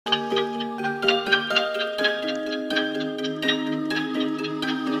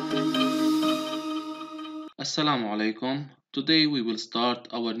Assalamu alaikum. Today we will start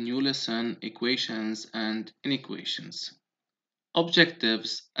our new lesson, Equations and Inequations.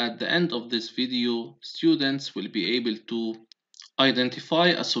 Objectives. At the end of this video, students will be able to identify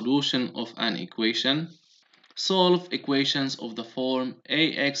a solution of an equation, solve equations of the form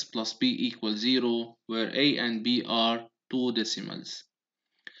ax plus b equals 0, where a and b are two decimals.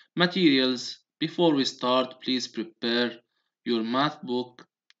 Materials. Before we start, please prepare your math book,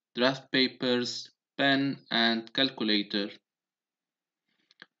 draft papers, pen, and calculator.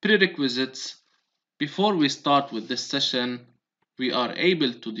 Prerequisites. Before we start with this session, we are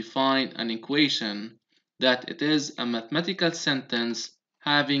able to define an equation that it is a mathematical sentence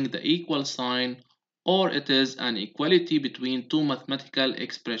having the equal sign, or it is an equality between two mathematical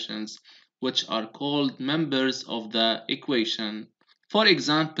expressions which are called members of the equation. For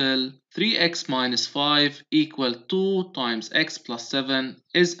example, 3x minus 5 equal 2 times x plus 7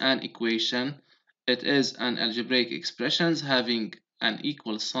 is an equation. It is an algebraic expression having an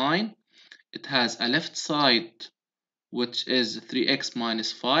equal sign. It has a left side which is 3x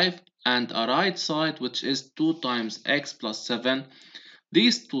minus 5 and a right side which is 2 times x plus 7.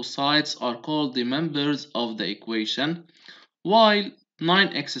 These two sides are called the members of the equation, while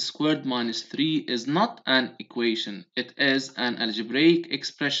 9x squared minus 3 is not an equation. It is an algebraic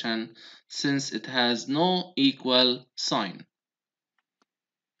expression since it has no equal sign.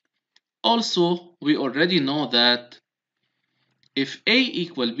 Also, we already know that if a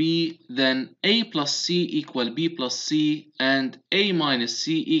equal b, then a plus c equal b plus c and a minus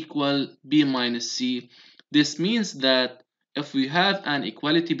c equal b minus c. This means that if we have an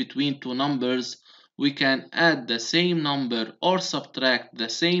equality between two numbers, we can add the same number or subtract the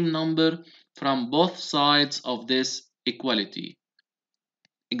same number from both sides of this equality.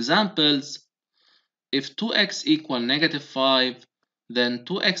 Examples: if 2x equal negative 5, then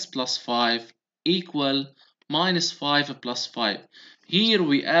 2x plus 5 equal minus 5 plus 5. Here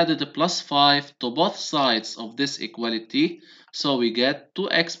we added a plus 5 to both sides of this equality, so we get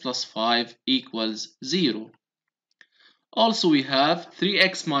 2x plus 5 equals 0. Also we have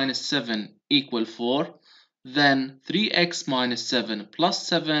 3x minus 7 equal 4, then 3x minus 7 plus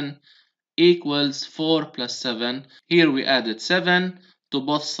 7 equals 4 plus 7. Here we added 7 to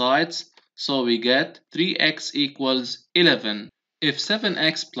both sides, so we get 3x equals 11. If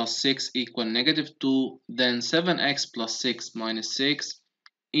 7x plus 6 equal negative 2, then 7x plus 6 minus 6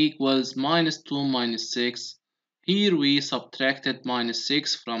 equals minus 2 minus 6. Here we subtracted minus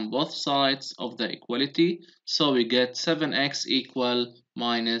 6 from both sides of the equality, so we get 7x equal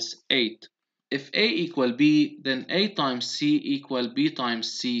minus 8. If a equal b, then a times c equal b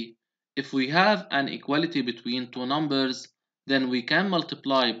times c. If we have an equality between two numbers, then we can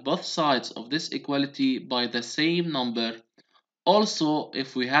multiply both sides of this equality by the same number. Also,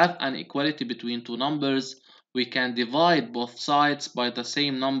 if we have an equality between two numbers, we can divide both sides by the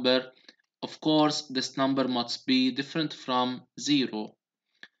same number. Of course, this number must be different from 0.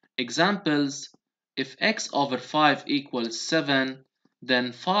 Examples: if x over 5 equals 7,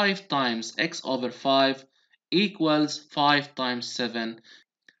 then 5 times x over 5 equals 5 times 7.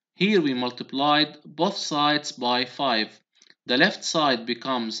 Here we multiplied both sides by 5. The left side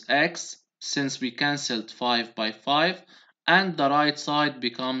becomes x, since we cancelled 5 by 5, and the right side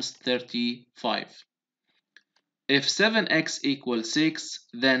becomes 35. If 7x equals 6,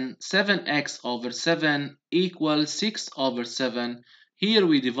 then 7x over 7 equals 6 over 7. Here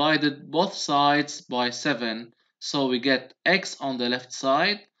we divided both sides by 7, so we get x on the left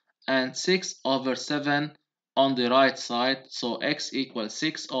side and 6 over 7 on the right side, so x equals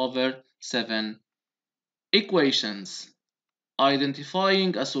 6 over 7. Equations.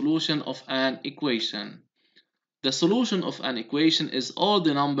 Identifying a solution of an equation. The solution of an equation is all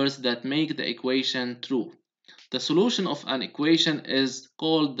the numbers that make the equation true. The solution of an equation is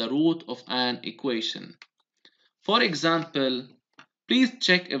called the root of an equation. For example, please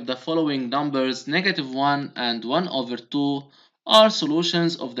check if the following numbers negative 1 and 1 over 2 are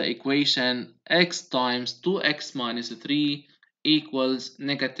solutions of the equation x times 2x minus 3 equals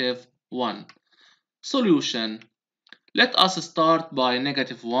negative 1. Solution. Let us start by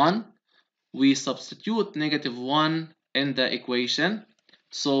negative 1. We substitute negative 1 in the equation,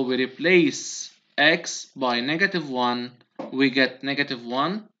 so we replace x by negative 1. We get negative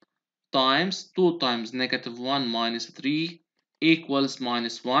 1 times 2 times negative 1 minus 3 equals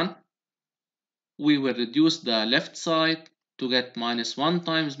minus 1. We will reduce the left side to get minus 1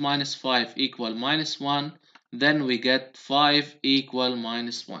 times minus 5 equal minus 1. Then we get 5 equal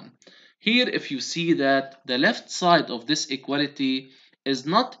minus 1. Here, if you see that the left side of this equality is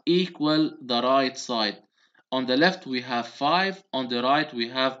not equal the right side. On the left we have 5, on the right we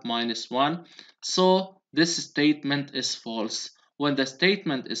have minus 1. So this statement is false. When the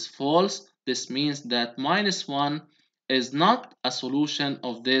statement is false, this means that minus 1 is not a solution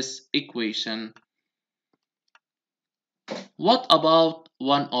of this equation. What about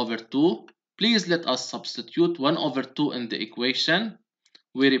 1 over 2? Please let us substitute 1 over 2 in the equation.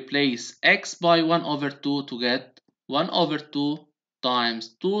 We replace x by 1 over 2 to get 1 over 2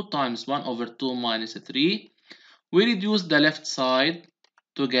 times 2 times 1 over 2 minus 3. We reduce the left side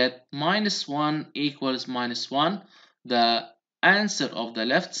to get minus 1 equals minus 1. The answer of the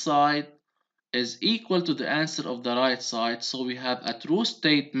left side is equal to the answer of the right side, so we have a true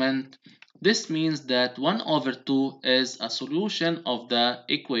statement. This means that 1 over 2 is a solution of the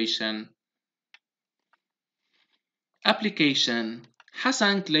equation. Application.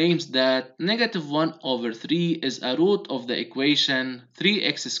 Hassan claims that negative 1 over 3 is a root of the equation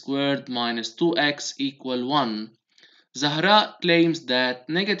 3x squared minus 2x equal 1. Zahra claims that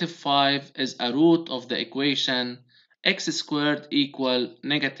negative 5 is a root of the equation x squared equal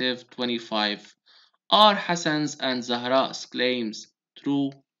negative 25. Are Hassan's and Zahra's claims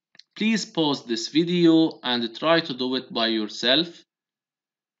true? Please pause this video and try to do it by yourself.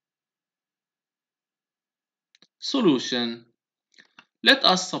 Solution. Let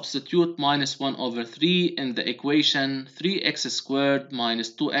us substitute minus 1 over 3 in the equation 3x squared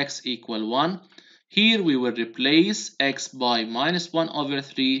minus 2x equal 1. Here we will replace x by minus 1 over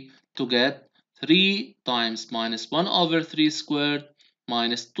 3 to get 3 times minus 1 over 3 squared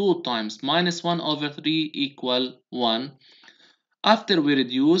minus 2 times minus 1 over 3 equal 1. After we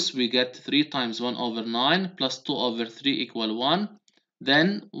reduce, we get 3 times 1 over 9 plus 2 over 3 equal 1.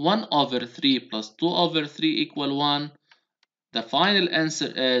 Then 1 over 3 plus 2 over 3 equal 1. The final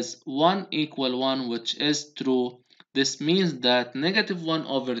answer is 1 equal 1, which is true. This means that negative 1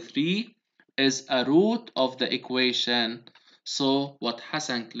 over 3 is a root of the equation. So what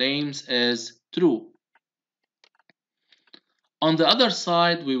Hassan claims is true. On the other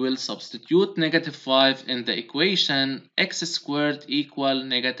side, we will substitute negative 5 in the equation x squared equal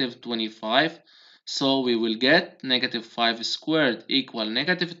negative 25. So we will get negative 5 squared equal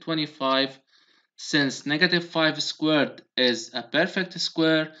negative 25. Since negative 5 squared is a perfect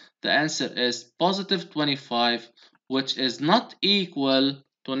square, the answer is positive 25, which is not equal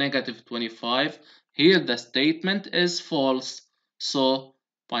to negative 25. Here the statement is false, so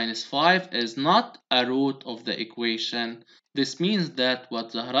minus 5 is not a root of the equation. This means that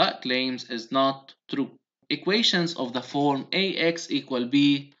what Zahra claims is not true. Equations of the form ax equal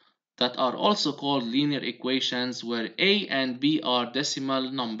b that are also called linear equations where a and b are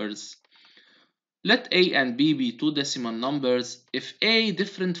decimal numbers. Let a and b be two decimal numbers. If a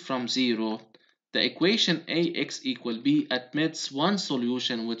different from 0, the equation ax equal b admits one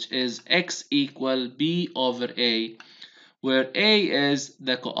solution, which is x equal b over a, where a is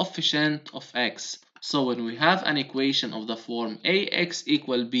the coefficient of x. So when we have an equation of the form ax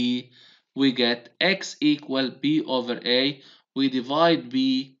equal b, we get x equal b over a. We divide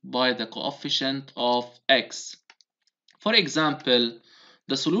b by the coefficient of x. For example,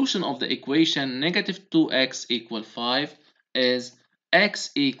 the solution of the equation negative 2x equal 5 is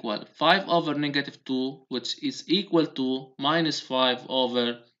x equal 5 over negative 2, which is equal to minus 5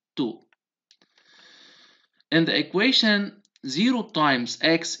 over 2. In the equation 0 times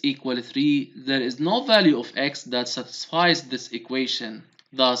x equal 3, there is no value of x that satisfies this equation.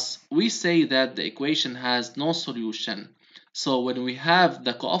 Thus, we say that the equation has no solution. So when we have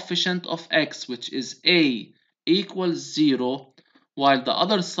the coefficient of x, which is a, equals 0, while the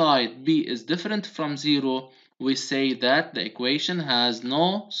other side b is different from 0, we say that the equation has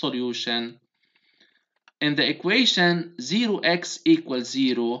no solution. In the equation 0x equals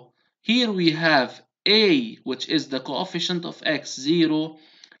 0, here we have a, which is the coefficient of x, 0,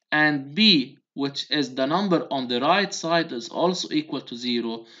 and b, which is the number on the right side, is also equal to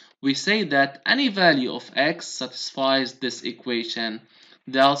 0. We say that any value of x satisfies this equation.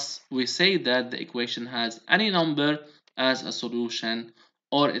 Thus, we say that the equation has any number as a solution,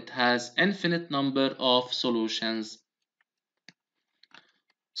 or it has infinite number of solutions.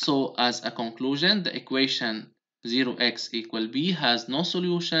 So as a conclusion, the equation 0x equal b has no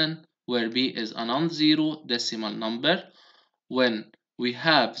solution, where b is a non-zero decimal number. When we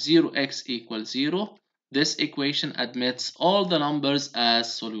have 0x equals 0, this equation admits all the numbers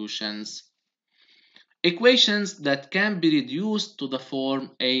as solutions. Equations that can be reduced to the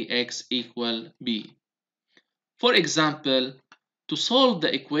form ax equal b. For example, to solve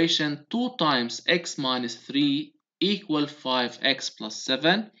the equation 2 times x minus 3 equal 5x plus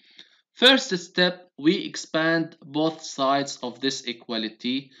 7, first step, we expand both sides of this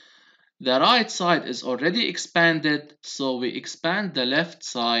equality. The right side is already expanded, so we expand the left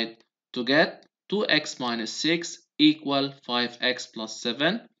side to get 2x minus 6 equal 5x plus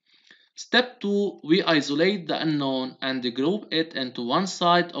 7. Step 2, we isolate the unknown and group it into one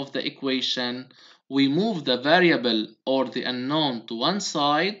side of the equation. We move the variable or the unknown to one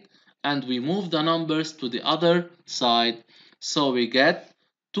side and we move the numbers to the other side. So we get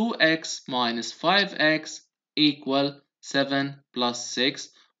 2x minus 5x equal 7 plus 6.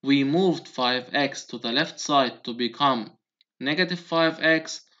 We moved 5x to the left side to become negative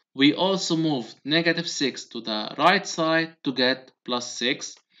 5x. We also moved negative 6 to the right side to get plus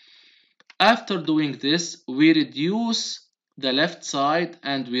 6. After doing this, we reduce the left side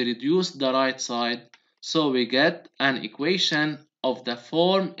and we reduce the right side. So we get an equation of the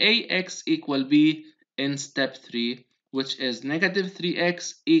form ax equal b in step 3, which is negative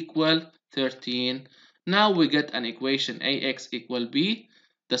 3x equal 13. Now we get an equation ax equal b.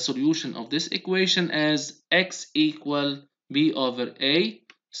 The solution of this equation is x equal b over a.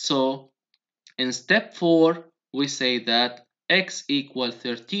 So in step 4, we say that x equal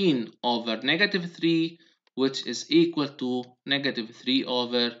 13 over negative 3, which is equal to negative 3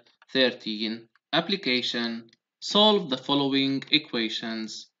 over 13. Application: solve the following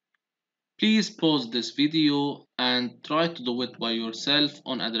equations. Please pause this video and try to do it by yourself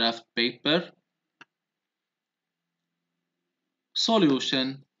on a draft paper.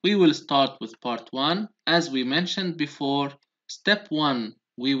 Solution: we will start with part 1. As we mentioned before, step 1,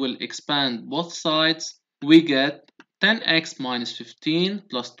 we will expand both sides. We get 10x minus 15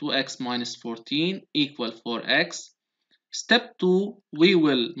 plus 2x minus 14 equal 4x. Step 2, we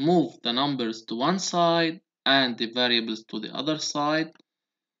will move the numbers to one side and the variables to the other side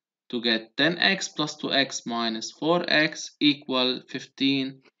to get 10x plus 2x minus 4x equal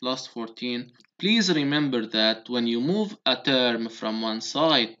 15 plus 14. Please remember that when you move a term from one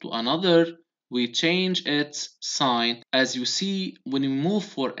side to another, we change its sign. As you see, when we move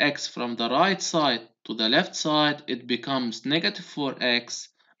 4x from the right side to the left side, it becomes negative 4x,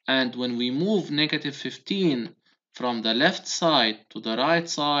 and when we move negative 15 from the left side to the right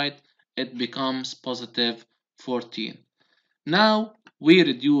side, it becomes positive 14. Now we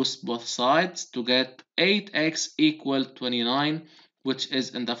reduce both sides to get 8x equal 29, which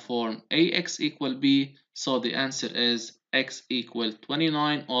is in the form ax equal b, so the answer is x equal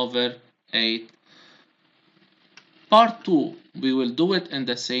 29 over 8. Part 2, we will do it in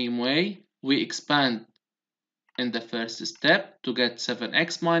the same way. We expand in the first step to get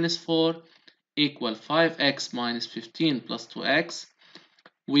 7x minus 4 equal 5x minus 15 plus 2x.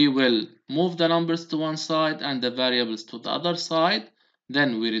 We will move the numbers to one side and the variables to the other side.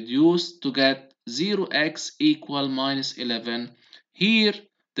 Then we reduce to get 0x equal minus 11. Here,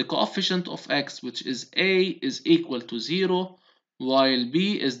 the coefficient of x, which is a, is equal to 0, while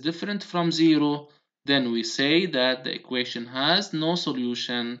b is different from 0. Then we say that the equation has no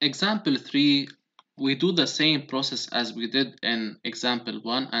solution. Example 3, we do the same process as we did in example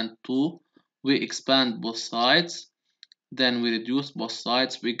 1 and 2. We expand both sides. Then we reduce both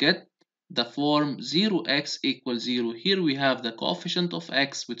sides, we get the form 0x equals 0. Here we have the coefficient of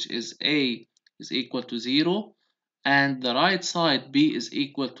x, which is a, is equal to 0, and the right side b is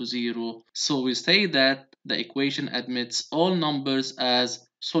equal to 0. So we say that the equation admits all numbers as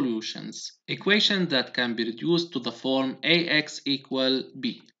solutions. Equation that can be reduced to the form ax equal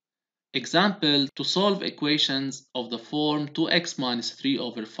b. Example: to solve equations of the form 2x minus 3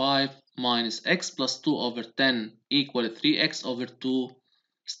 over 5 minus x plus 2 over 10 equal 3x over 2.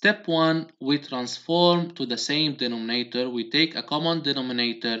 Step 1, we transform to the same denominator. We take a common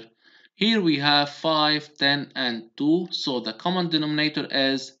denominator. Here we have 5, 10, and 2, so the common denominator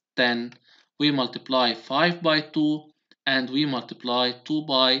is 10. We multiply 5 by 2 and we multiply 2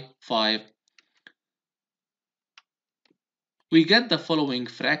 by 5. We get the following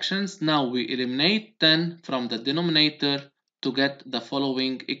fractions. Now we eliminate 10 from the denominator to get the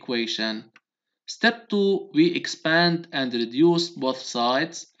following equation. Step 2, we expand and reduce both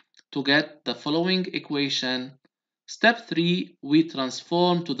sides to get the following equation. Step 3, we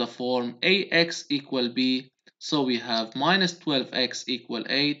transform to the form ax equal b, so we have minus 12x equal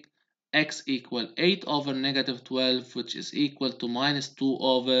 8, x equal 8 over negative 12, which is equal to minus 2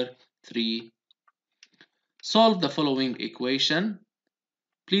 over 3. Solve the following equation.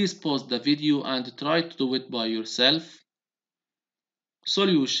 Please pause the video and try to do it by yourself.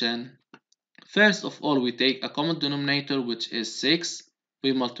 Solution: first of all, we take a common denominator, which is 6.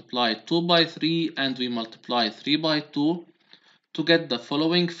 We multiply 2 by 3 and we multiply 3 by 2 to get the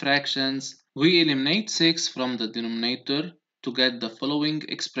following fractions. We eliminate 6 from the denominator to get the following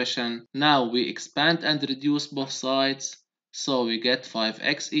expression. Now we expand and reduce both sides, so we get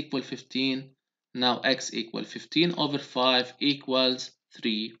 5x equal 15. Now x equal 15 over 5 equals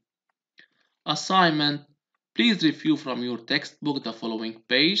 3. Assignment: please review from your textbook the following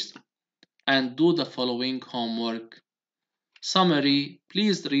page and do the following homework. Summary: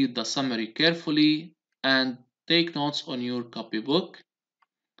 please read the summary carefully and take notes on your copybook.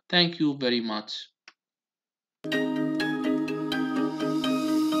 Thank you very much.